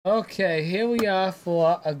Okay, here we are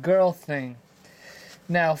for a girl thing.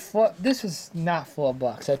 Now, this was not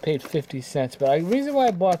 $4. I paid 50 cents. But the reason why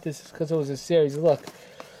I bought this is because it was a series. Look,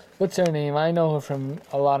 what's her name? I know her from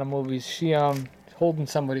a lot of movies. She holding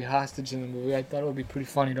somebody hostage in the movie. I thought it would be pretty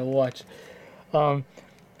funny to watch. Um,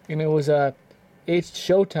 and it was a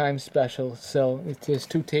Showtime special, so there's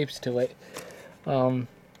 2 tapes to it.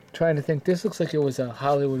 Trying to think. This looks like it was a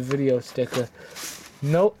Hollywood video sticker.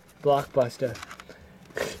 Nope, Blockbuster.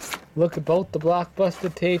 Look at both the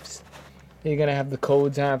Blockbuster tapes. You're gonna have the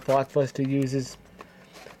codes on it Blockbuster uses.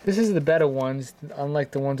 This is the better ones,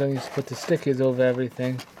 unlike the ones I used to put the stickers over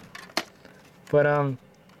everything. But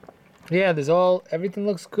yeah, everything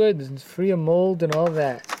looks good. It's free of mold and all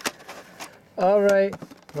that. All right,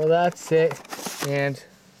 well that's it, and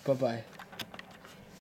bye bye.